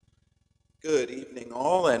Good evening,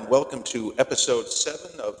 all, and welcome to episode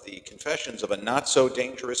 7 of the Confessions of a Not So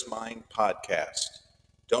Dangerous Mind podcast.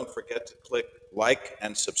 Don't forget to click like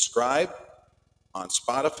and subscribe on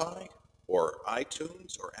Spotify or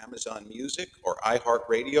iTunes or Amazon Music or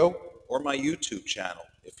iHeartRadio or my YouTube channel.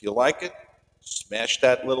 If you like it, smash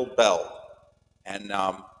that little bell, and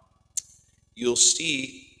you'll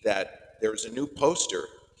see that there's a new poster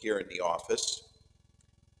here in the office,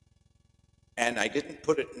 and I didn't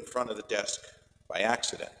put it in front of the desk by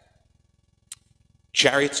accident.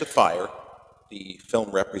 Chariots of Fire, the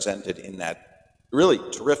film represented in that really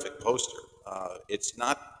terrific poster. It's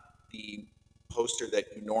not the poster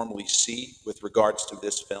that you normally see with regards to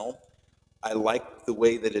this film. I like the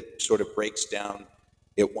way that it sort of breaks down.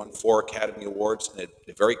 It won 4 Academy Awards in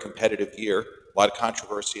a very competitive year. A lot of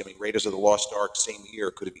controversy. I mean, Raiders of the Lost Ark, same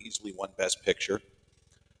year, could have easily won Best Picture.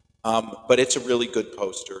 But it's a really good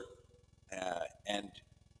poster, and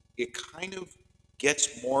it kind of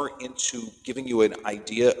gets more into giving you an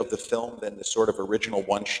idea of the film than the sort of original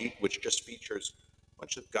one sheet, which just features a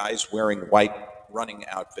bunch of guys wearing white running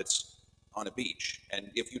outfits on a beach.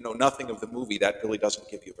 And if you know nothing of the movie, that really doesn't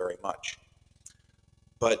give you very much.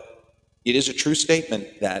 But it is a true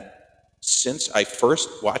statement that since I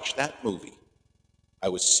first watched that movie, I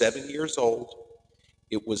was 7 years old.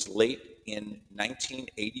 It was late in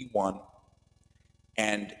 1981,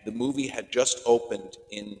 and the movie had just opened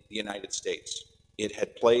in the United States. It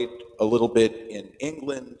had played a little bit in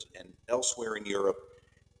England and elsewhere in Europe.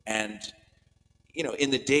 And, in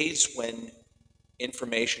the days when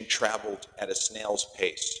information traveled at a snail's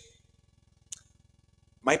pace,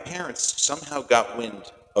 my parents somehow got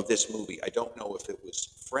wind of this movie. I don't know if it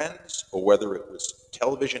was friends or whether it was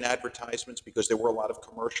television advertisements, because there were a lot of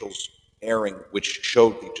commercials airing which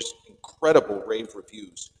showed the just incredible rave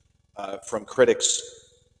reviews from critics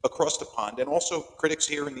across the pond and also critics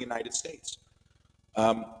here in the United States.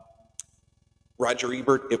 Roger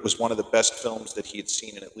Ebert, it was one of the best films that he had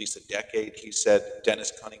seen in at least a decade. He said,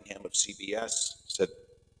 Dennis Cunningham of CBS said,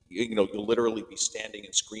 you'll literally be standing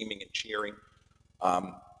and screaming and cheering.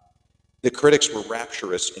 The critics were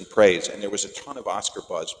rapturous in praise, and there was a ton of Oscar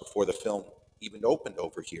buzz before the film even opened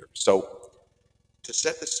over here. So, to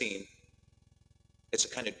set the scene, it's a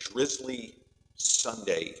kind of drizzly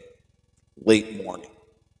Sunday, late morning,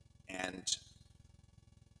 and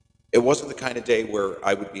it wasn't the kind of day where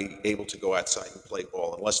I would be able to go outside and play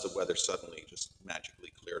ball unless the weather suddenly just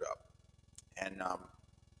magically cleared up. And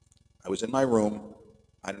I was in my room.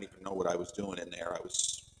 I don't even know what I was doing in there. I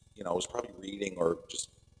was probably reading or just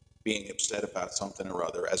being upset about something or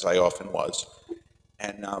other, as I often was.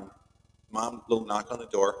 And Mom, little knock on the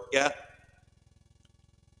door. Yeah,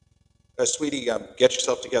 sweetie, get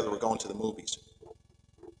yourself together. We're going to the movies.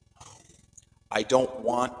 I don't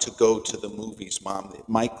want to go to the movies, Mom. It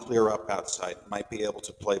might clear up outside. Might be able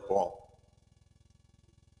to play ball.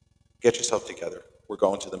 Get yourself together. We're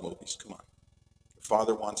going to the movies. Come on. Your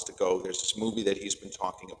father wants to go. There's this movie that he's been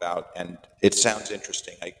talking about, and it sounds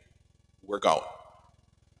interesting. We're going.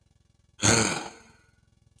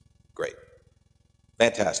 Great.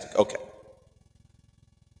 Fantastic. Okay.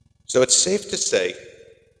 So it's safe to say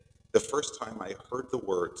the first time I heard the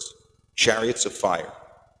words Chariots of Fire,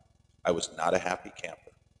 I was not a happy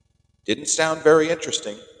camper. Didn't sound very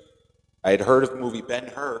interesting. I had heard of the movie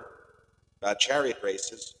Ben-Hur about chariot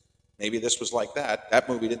races. Maybe this was like that. That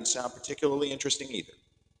movie didn't sound particularly interesting either.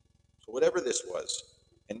 So whatever this was,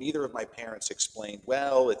 and neither of my parents explained,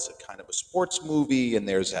 well, it's a kind of a sports movie, and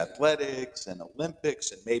there's athletics and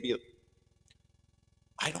Olympics, and maybe...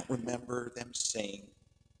 I don't remember them saying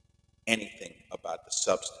anything about the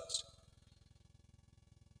substance.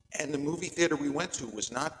 And the movie theater we went to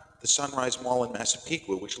was not the Sunrise Mall in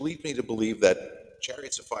Massapequa, which leads me to believe that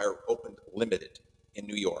Chariots of Fire opened limited in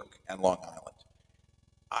New York and Long Island.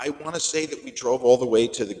 I want to say that we drove all the way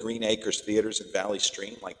to the Green Acres theaters in Valley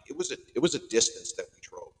Stream. Like it was a distance that we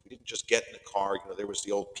drove. We didn't just get in the car. There was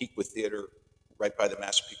the old Pequa Theater right by the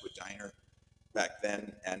Massapequa Diner back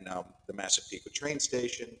then, and the Massapequa train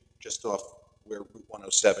station just off where Route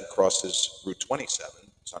 107 crosses Route 27,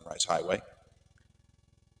 Sunrise Highway.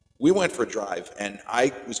 We went for a drive, and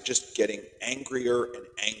I was just getting angrier and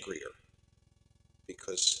angrier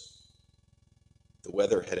because the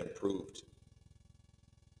weather had improved.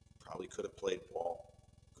 Probably could have played ball,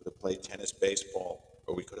 could have played tennis, baseball,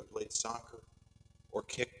 or we could have played soccer or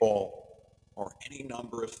kickball or any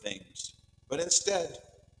number of things. But instead,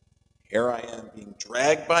 here I am being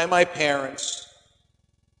dragged by my parents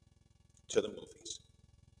to the movies.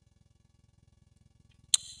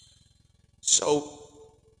 So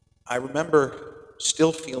I remember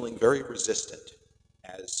still feeling very resistant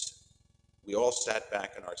as We all sat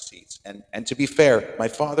back in our seats. And to be fair, my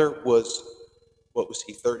father was, what was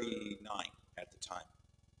he, 39 at the time.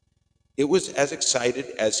 It was as excited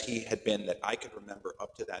as he had been that I could remember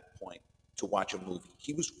up to that point to watch a movie.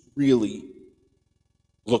 He was really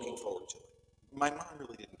looking forward to it. My mom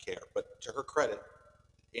really didn't care, but to her credit,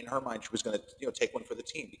 in her mind, she was going to, take one for the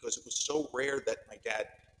team because it was so rare that my dad,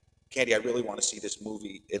 Candy, I really want to see this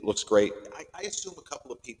movie. It looks great. I assume a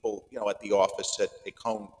couple of people, at the office said, "Hey,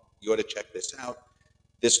 Cone, you ought to check this out.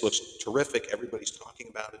 This looks terrific. Everybody's talking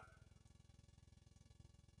about it."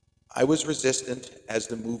 I was resistant as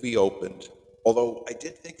the movie opened, although I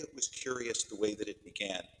did think it was curious the way that it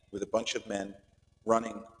began with a bunch of men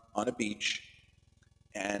running on a beach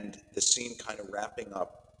and the scene kind of wrapping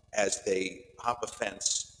up as they hop a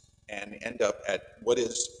fence and end up at what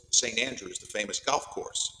is St. Andrews, the famous golf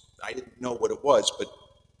course. I didn't know what it was, but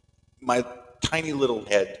my tiny little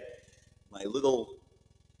head, my little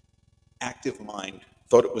active mind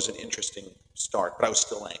thought it was an interesting start, but I was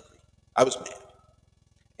still angry. I was mad.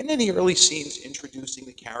 And then the early scenes introducing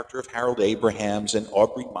the character of Harold Abrahams and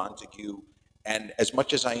Aubrey Montague. And as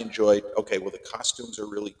much as I enjoyed, okay, well, the costumes are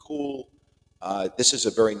really cool. This is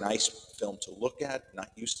a very nice film to look at.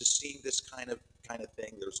 Not used to seeing this kind of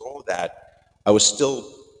thing. There's all of that. I was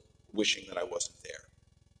still wishing that I wasn't there.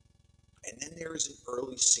 And then there is an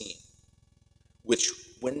early scene, which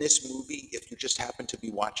when this movie, if you just happen to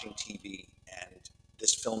be watching TV and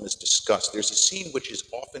this film is discussed, there's a scene which is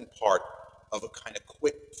often part of a kind of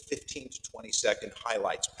quick 15 to 20-second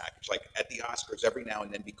highlights package. Like at the Oscars, every now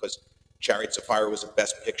and then, because Chariots of Fire was a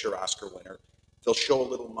Best Picture Oscar winner, they'll show a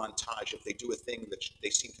little montage. If they do a thing that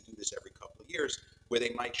they seem to do this every couple of years, where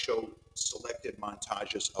they might show selected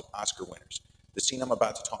montages of Oscar winners. The scene I'm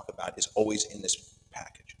about to talk about is always in this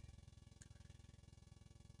package.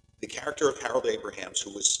 The character of Harold Abrahams,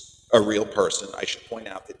 who was a real person, I should point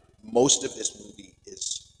out that most of this movie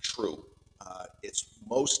is true. It's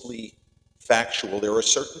mostly factual. There are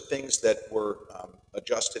certain things that were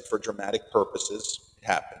adjusted for dramatic purposes. It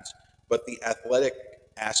happens. But the athletic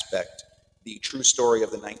aspect, the true story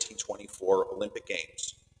of the 1924 Olympic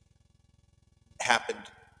Games, happened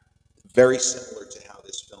very similar to how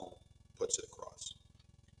this film puts it across.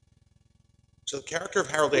 So the character of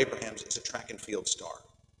Harold Abrahams is a track and field star.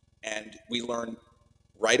 And we learn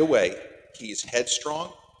right away he's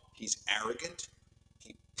headstrong, he's arrogant,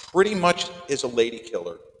 he pretty much is a lady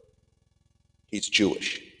killer. He's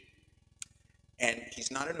Jewish. And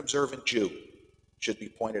he's not an observant Jew, should be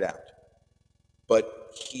pointed out.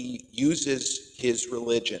 But he uses his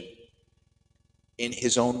religion, in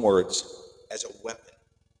his own words, as a weapon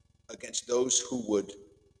against those who would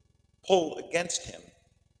pull against him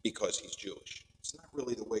because he's Jewish. It's not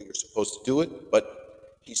really the way you're supposed to do it,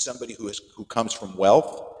 but he's somebody who comes from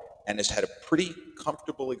wealth and has had a pretty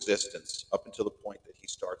comfortable existence up until the point that he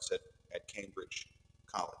starts at Cambridge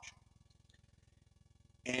College.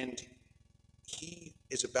 And he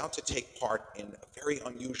is about to take part in a very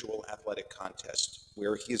unusual athletic contest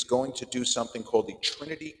where he is going to do something called the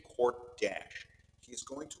Trinity Court Dash. He is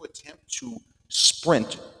going to attempt to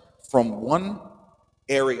sprint from one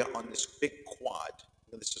area on this big quad.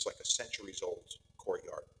 This is like a centuries-old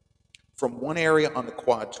courtyard. From one area on the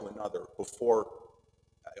quad to another before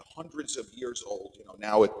hundreds of years old.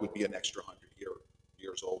 Now it would be an extra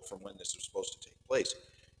years old from when this was supposed to take place.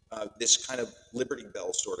 This kind of Liberty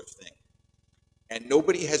Bell sort of thing. And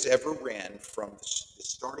nobody has ever ran from the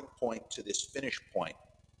starting point to this finish point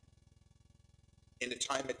in the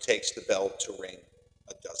time it takes the bell to ring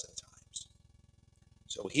a dozen times.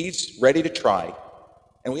 So he's ready to try,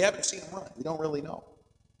 and we haven't seen him run. We don't really know.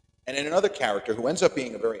 And then another character who ends up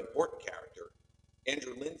being a very important character,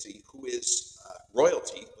 Andrew Lindsay, who is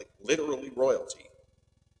royalty, like literally royalty,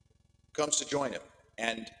 comes to join him.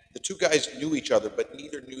 And the two guys knew each other, but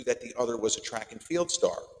neither knew that the other was a track and field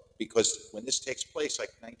star. Because when this takes place,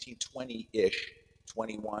 like 1920-ish,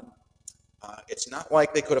 21, it's not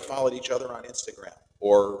like they could have followed each other on Instagram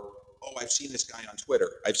or, oh, I've seen this guy on Twitter,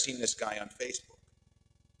 I've seen this guy on Facebook.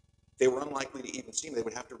 They were unlikely to even see him. They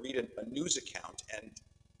would have to read a news account. And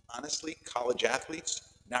honestly, college athletes,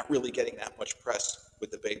 not really getting that much press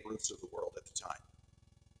with the Babe Ruths of the world at the time.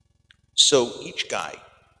 So each guy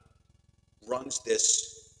runs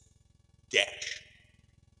this dash.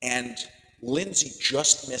 And Lindsay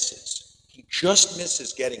just misses. He just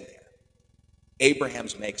misses getting there.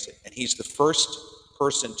 Abrahams makes it, and he's the first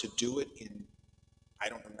person to do it in, I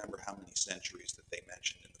don't remember how many centuries that they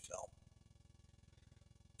mentioned in the film.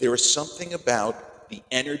 There is something about the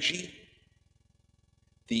energy,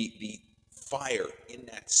 the fire in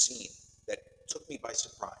that scene that took me by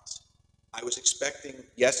surprise. I was expecting,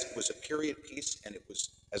 yes, it was a period piece, and it was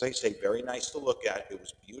as I say, very nice to look at. It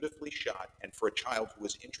was beautifully shot, and for a child who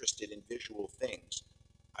was interested in visual things,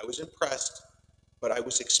 I was impressed, but I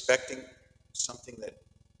was expecting something that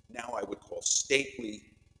now I would call stately,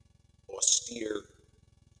 austere,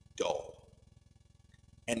 dull.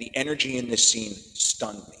 And the energy in this scene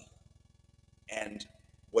stunned me. And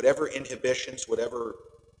whatever inhibitions, whatever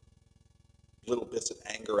little bits of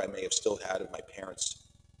anger I may have still had of my parents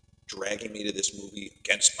dragging me to this movie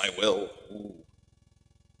against my will,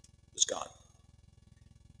 was gone.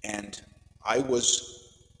 And I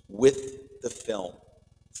was with the film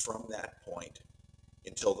from that point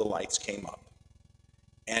until the lights came up.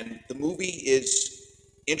 And the movie is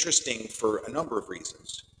interesting for a number of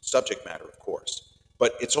reasons, subject matter, of course,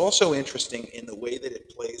 but it's also interesting in the way that it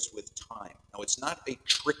plays with time. Now, it's not a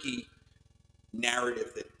tricky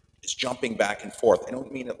narrative that is jumping back and forth. I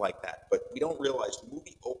don't mean it like that, but we don't realize the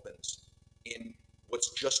movie opens in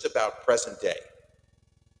what's just about present day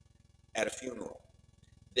at a funeral.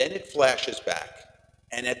 Then it flashes back,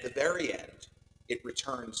 and at the very end, it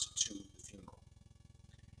returns to the funeral.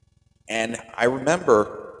 And I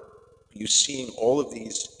remember you seeing all of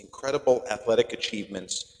these incredible athletic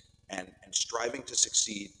achievements and striving to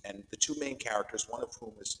succeed. And the two main characters, one of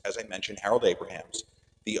whom is, as I mentioned, Harold Abrahams.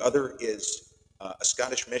 The other is a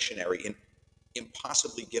Scottish missionary, an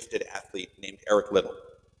impossibly gifted athlete named Eric Liddell.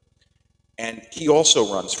 And he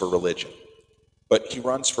also runs for religion, but he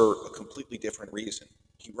runs for a completely different reason.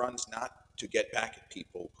 He runs not to get back at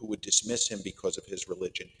people who would dismiss him because of his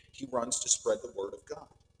religion. He runs to spread the word of God.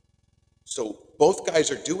 So both guys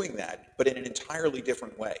are doing that, but in an entirely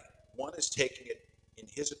different way. One is taking it, in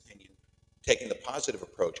his opinion, taking the positive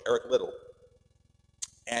approach, Eric Liddell,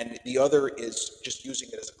 and the other is just using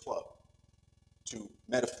it as a club to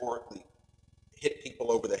metaphorically hit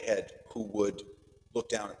people over the head who would look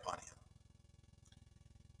down upon him.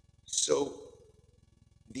 So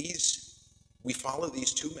we follow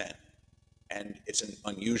these two men, and it's an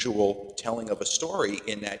unusual telling of a story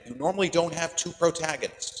in that you normally don't have two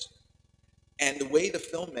protagonists. And the way the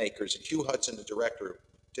filmmakers, and Hugh Hudson, the director,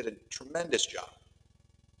 did a tremendous job.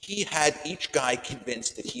 He had each guy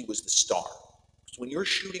convinced that he was the star. So when you're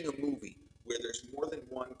shooting a movie where there's more than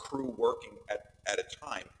one crew working at a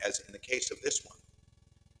time, as in the case of this one,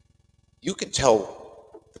 you can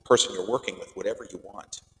tell the person you're working with whatever you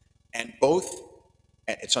want. And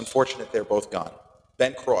it's unfortunate they're both gone.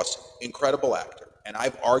 Ben Cross, incredible actor. And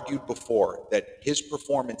I've argued before that his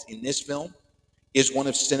performance in this film is one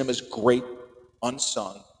of cinema's great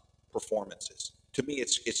unsung performances. To me,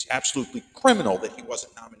 it's absolutely criminal that he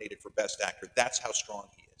wasn't nominated for Best Actor. That's how strong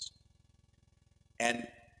he is. And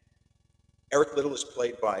Eric Liddell is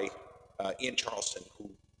played by Ian Charleston, who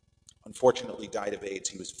unfortunately died of AIDS.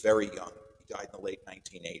 He was very young. He died in the late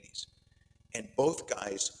 1980s. And both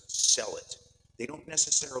guys sell it. They don't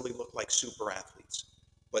necessarily look like super athletes,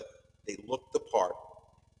 but they look the part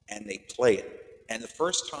and they play it. And the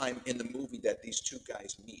first time in the movie that these two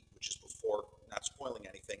guys meet, which is before, not spoiling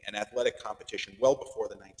anything, an athletic competition well before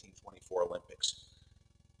the 1924 Olympics,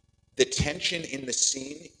 the tension in the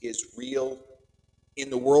scene is real in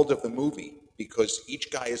the world of the movie because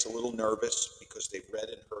each guy is a little nervous because they've read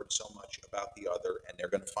and heard so much about the other, and they're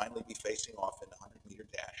going to finally be facing off in the 100-meter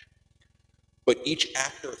dash. But each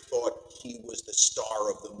actor thought he was the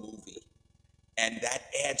star of the movie, and that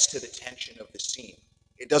adds to the tension of the scene.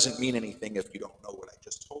 It doesn't mean anything if you don't know what I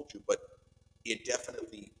just told you, but it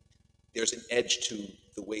definitely, there's an edge to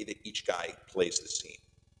the way that each guy plays the scene.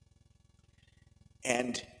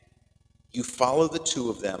 And you follow the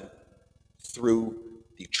two of them through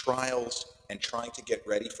the trials and trying to get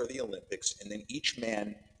ready for the Olympics, and then each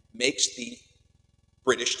man makes the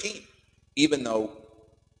British team. Even though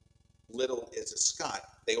Liddell is a Scot,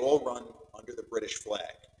 they all run under the British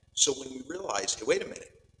flag. So when we realize, hey, wait a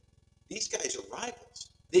minute, these guys are rivals.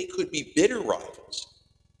 They could be bitter rivals,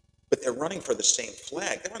 but they're running for the same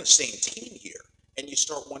flag. They're on the same team here. And you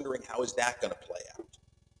start wondering, how is that going to play out?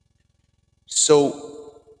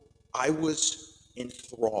 So I was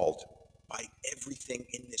enthralled by everything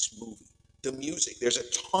in this movie. The music, there's a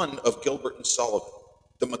ton of Gilbert and Sullivan.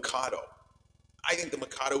 The Mikado. I think the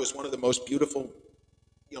Mikado is one of the most beautiful,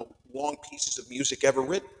 long pieces of music ever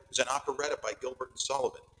written. It's an operetta by Gilbert and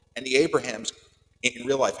Sullivan. And the Abrahams, in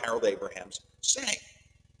real life, Harold Abrahams, sang.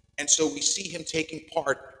 And so we see him taking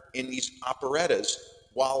part in these operettas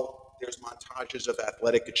while there's montages of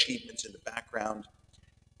athletic achievements in the background.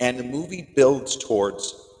 And the movie builds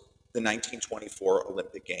towards the 1924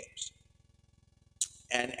 Olympic Games.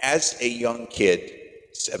 And as a young kid,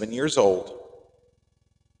 7 years old,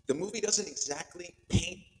 the movie doesn't exactly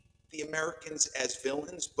paint the Americans as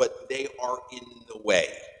villains, but they are in the way.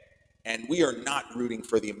 And we are not rooting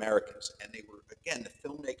for the Americans. And they were, again, the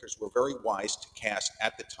filmmakers were very wise to cast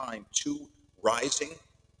at the time two rising,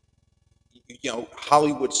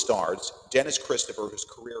 Hollywood stars, Dennis Christopher, whose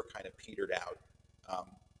career kind of petered out, um,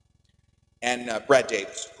 and Brad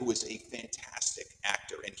Davis, who was a fantastic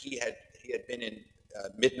actor, and he had been in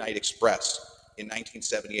Midnight Express in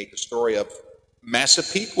 1978, the story of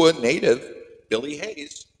Massapequa native Billy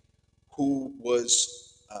Hayes, who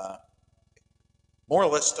was more or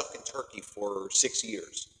less stuck in Turkey for 6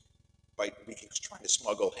 years. He was trying to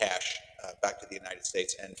smuggle hash back to the United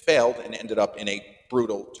States and failed and ended up in a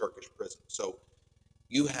brutal Turkish prison. So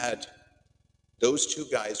you had those two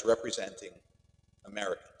guys representing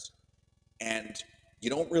Americans. And you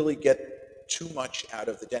don't really get too much out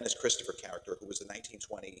of the Dennis Christopher character, who was the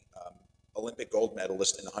 1920 Olympic gold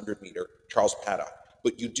medalist in the 100-meter, Charles Paddock.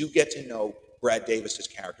 But you do get to know Brad Davis's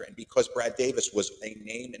character. And because Brad Davis was a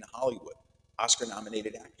name in Hollywood,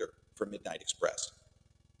 Oscar-nominated actor for Midnight Express,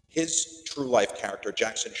 his true-life character,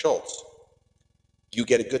 Jackson Schultz, you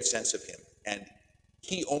get a good sense of him. And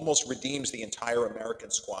he almost redeems the entire American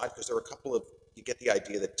squad, because there are a couple of, you get the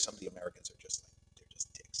idea that some of the Americans are just like, they're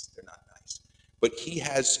just dicks. They're not nice. But he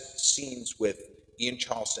has scenes with Ian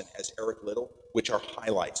Charleston as Eric Little, which are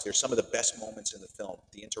highlights. They're some of the best moments in the film,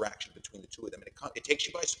 the interaction between the two of them. And it takes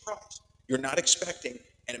you by surprise. You're not expecting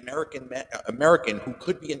an American who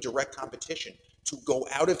could be in direct competition to go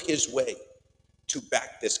out of his way to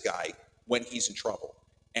back this guy when he's in trouble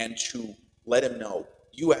and to let him know,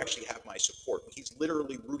 you actually have my support. He's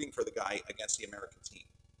literally rooting for the guy against the American team.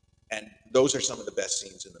 And those are some of the best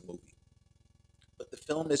scenes in the movie. But the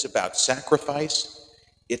film is about sacrifice.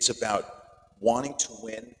 It's about wanting to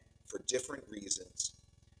win for different reasons.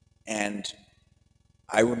 And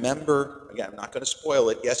I remember, again, I'm not going to spoil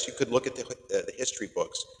it. Yes, you could look at the history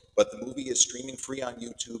books, but the movie is streaming free on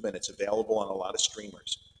YouTube and it's available on a lot of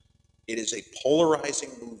streamers. It is a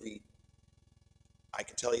polarizing movie. I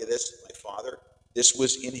can tell you this, my father, this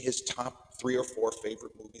was in his top 3 or 4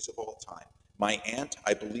 favorite movies of all time. My aunt,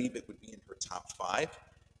 I believe it would be in her top 5.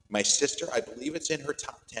 My sister, I believe it's in her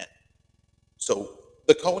top 10. So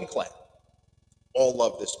the Coen clan all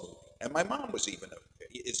love this movie. And my mom is even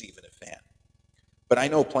a fan. But I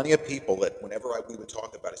know plenty of people that whenever we would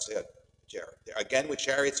talk about it, say, Jared, again with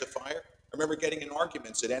Chariots of Fire, I remember getting in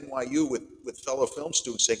arguments at NYU with fellow film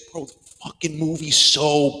students saying, bro, the fucking movie's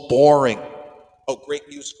so boring. Oh, great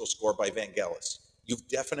musical score by Vangelis. You've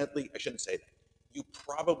definitely, I shouldn't say that, you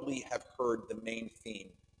probably have heard the main theme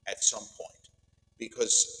at some point,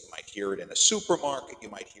 because you might hear it in a supermarket, you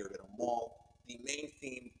might hear it in a mall. The main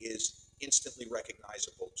theme is instantly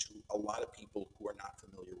recognizable to a lot of people who are not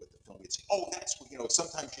familiar with the film. You'd say, oh, that's what,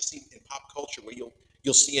 sometimes you see in pop culture where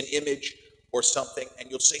you'll see an image or something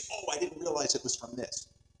and you'll say, oh, I didn't realize it was from this.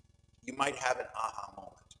 You might have an aha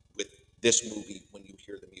moment with this movie when you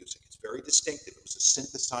hear the music. It's very distinctive. It was a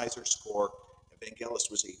synthesizer score, and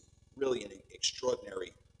Vangelis was really an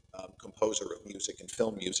extraordinary composer of music and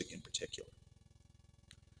film music in particular.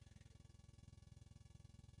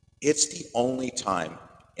 It's the only time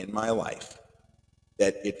in my life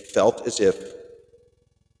that it felt as if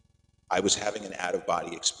I was having an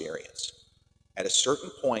out-of-body experience. At a certain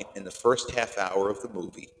point in the first half hour of the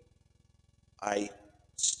movie, I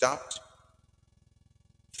stopped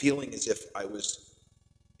feeling as if I was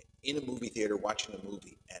in a movie theater watching a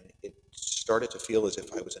movie, and it started to feel as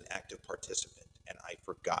if I was an active participant, and I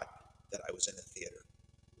forgot that I was in a theater.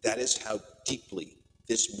 That is how deeply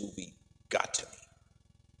this movie got to me.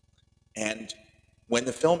 And when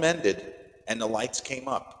the film ended and the lights came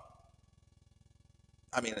up,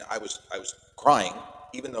 I mean, I was crying,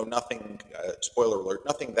 even though nothing, spoiler alert,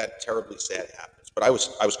 nothing that terribly sad happens. But I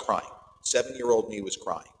was crying. 7-year-old me was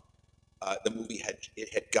crying. The movie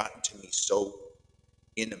had gotten to me so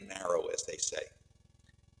in the marrow, as they say.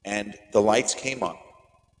 And the lights came up,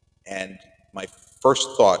 and my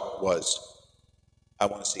first thought was, I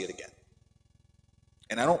want to see it again.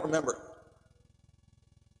 And I don't remember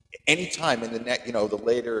any time in the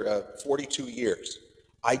later 42 years,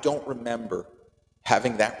 I don't remember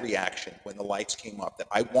having that reaction when the lights came up, that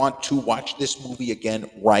I want to watch this movie again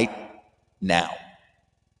right now.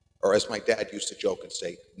 Or as my dad used to joke and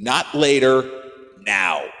say, not later,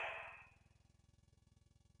 now.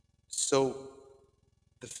 So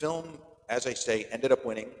the film, as I say, ended up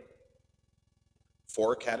winning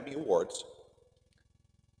 4 Academy Awards.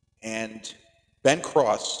 And Ben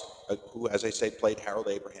Cross, who, as I say, played Harold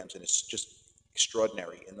Abrahams and is just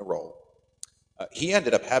extraordinary in the role, he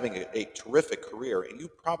ended up having a terrific career. And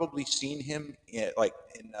you've probably seen him in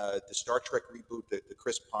the Star Trek reboot, the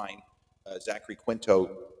Chris Pine, Zachary Quinto,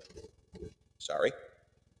 sorry.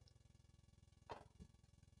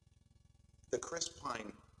 The Chris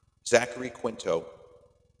Pine, Zachary Quinto,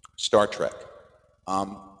 Star Trek.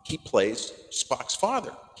 He plays Spock's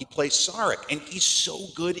father. He plays Sarek, and he's so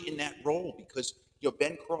good in that role because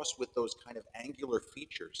Ben Cross with those kind of angular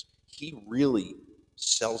features, he really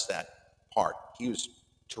sells that part. He was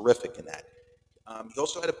terrific in that. He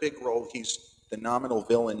also had a big role. He's the nominal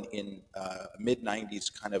villain in a mid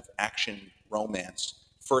 '90s kind of action romance,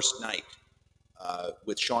 First Night,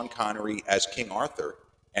 with Sean Connery as King Arthur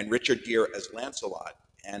and Richard Gere as Lancelot,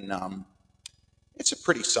 and it's a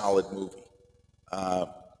pretty solid movie. Uh,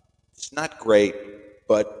 it's not great,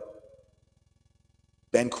 but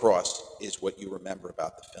Ben Cross is what you remember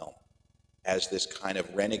about the film as this kind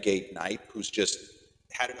of renegade knight who's just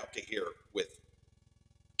had it up to here with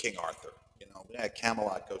King Arthur.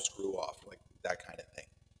 Camelot, go screw off, like that kind of thing.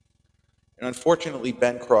 And unfortunately,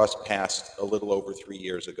 Ben Cross passed a little over 3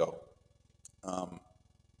 years ago. Um,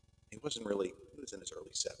 he wasn't really, he was in his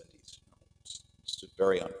early 70s. It's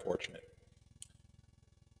very unfortunate.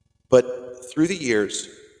 But through the years,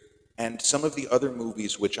 and some of the other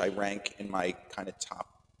movies which I rank in my kind of top,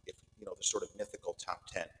 the sort of mythical top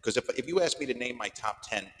 10. Because if you ask me to name my top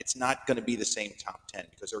 10, it's not going to be the same top 10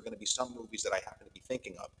 because there are going to be some movies that I happen to be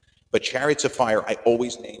thinking of. But Chariots of Fire, I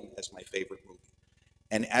always name as my favorite movie.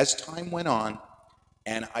 And as time went on,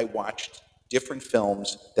 and I watched different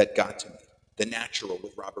films that got to me, The Natural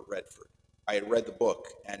with Robert Redford. I had read the book,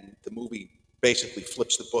 and the movie basically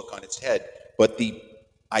flips the book on its head. But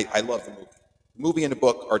I love the movie. The movie and the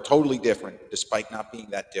book are totally different, despite not being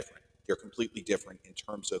that different. They're completely different in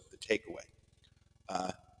terms of the takeaway.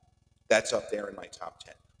 That's up there in my top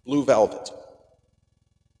 10. Blue Velvet,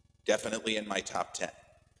 definitely in my top 10.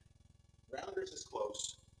 Rounders is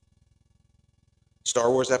close. Star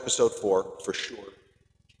Wars Episode 4, for sure.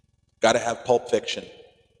 Got to have Pulp Fiction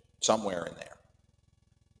somewhere in there.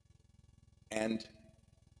 And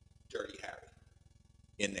Dirty Harry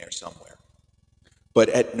in there somewhere. But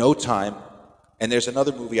at no time, and there's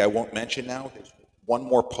another movie I won't mention now, there's one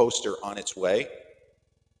more poster on its way.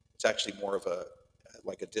 It's actually more of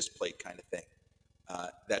like a display kind of thing.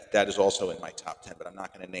 That is also in my top 10, but I'm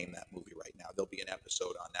not going to name that movie right now. There'll be an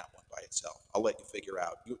episode on that one by itself. I'll let you figure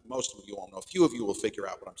out. Most of you won't know. A few of you will figure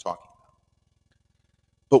out what I'm talking about.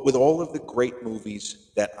 But with all of the great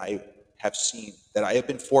movies that I have seen, that I have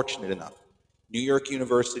been fortunate enough, New York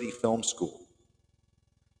University Film School,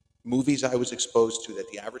 movies I was exposed to that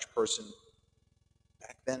the average person,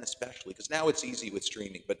 back then especially, because now it's easy with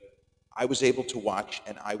streaming, but I was able to watch,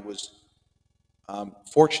 and I was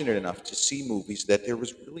fortunate enough to see movies that there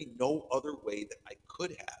was really no other way that I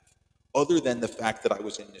could have, other than the fact that I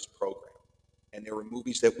was in this program. And there were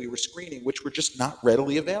movies that we were screening which were just not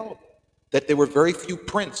readily available, that there were very few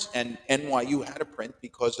prints, and NYU had a print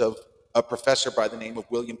because of a professor by the name of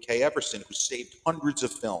William K. Everson, who saved hundreds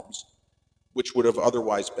of films which would have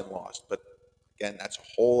otherwise been lost. But again, that's a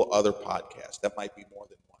whole other podcast. That might be more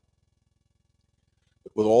than one.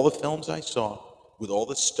 But with all the films I saw, with all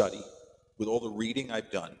the study, with all the reading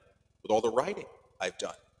I've done, with all the writing I've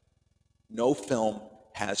done, no film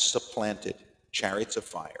has supplanted Chariots of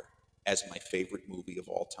Fire as my favorite movie of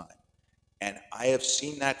all time. And I have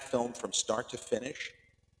seen that film from start to finish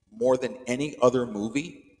more than any other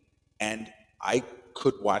movie, and I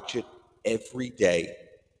could watch it every day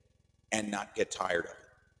and not get tired of it.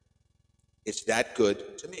 It's that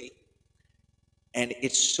good to me. And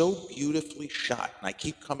it's so beautifully shot. And I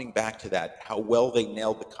keep coming back to that, how well they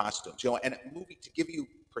nailed the costumes. And a movie, to give you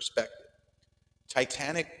perspective,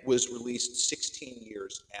 Titanic was released 16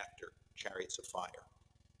 years after Chariots of Fire.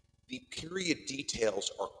 The period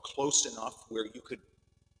details are close enough where you could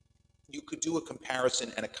do a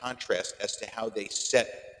comparison and a contrast as to how they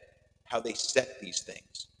set these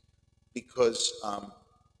things. Because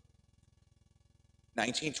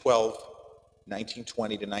 1912,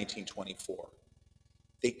 1920 to 1924,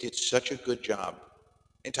 they did such a good job,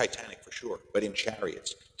 in Titanic for sure, but in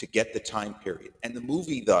Chariots, to get the time period. And the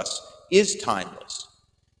movie, thus, is timeless,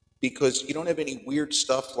 because you don't have any weird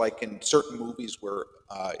stuff like in certain movies where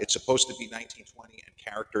it's supposed to be 1920 and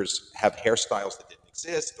characters have hairstyles that didn't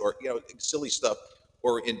exist, or silly stuff,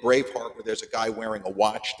 or in Braveheart where there's a guy wearing a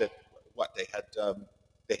watch that they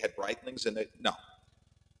had Breitlings in it. No,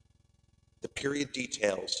 the period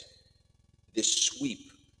details, this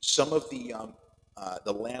sweep, some of the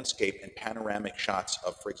landscape and panoramic shots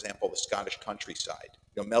of, for example, the Scottish countryside.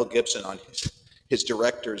 Mel Gibson on his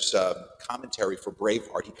director's commentary for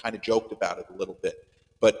Braveheart, he kind of joked about it a little bit.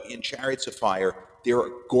 But in Chariots of Fire, there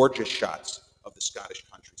are gorgeous shots of the Scottish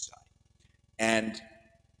countryside. And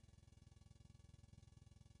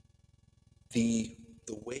the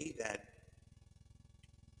way that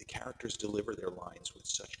the characters deliver their lines with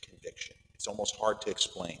such conviction, It's almost hard to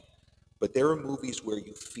explain. But there are movies where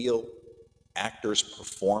you feel actors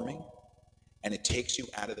performing and it takes you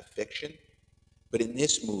out of the fiction. But in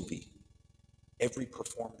this movie, every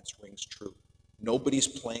performance rings true. Nobody's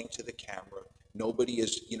playing to the camera. Nobody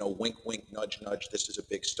is, wink, wink, nudge, nudge. This is a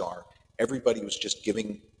big star. Everybody was just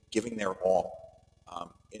giving their all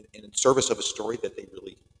in service of a story that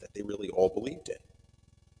they really all believed in.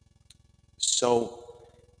 So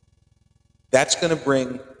that's going to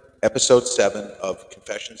bring episode 7 of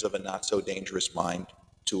Confessions of a Not So Dangerous Mind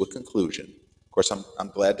to a conclusion. Of course, I'm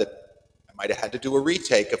glad that I might have had to do a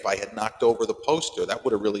retake if I had knocked over the poster. That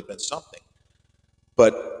would have really been something.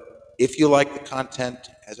 But if you like the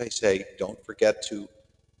content, as I say, don't forget to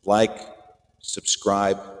like,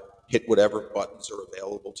 subscribe, hit whatever buttons are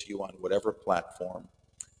available to you on whatever platform.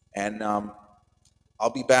 And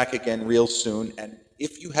I'll be back again real soon. And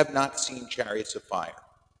if you have not seen Chariots of Fire,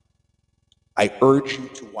 I urge you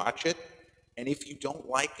to watch it. And if you don't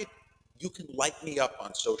like it, you can like me up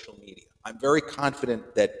on social media. I'm very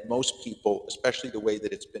confident that most people, especially the way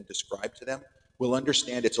that it's been described to them, will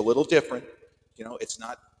understand it's a little different. It's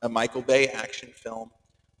not a Michael Bay action film.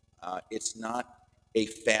 It's not a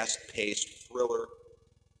fast-paced thriller.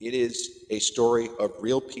 It is a story of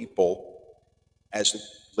real people, as the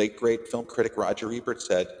late great film critic Roger Ebert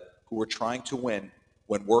said, who were trying to win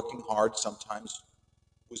when working hard sometimes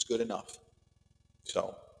was good enough.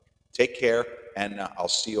 So take care, and I'll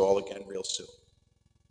see you all again real soon.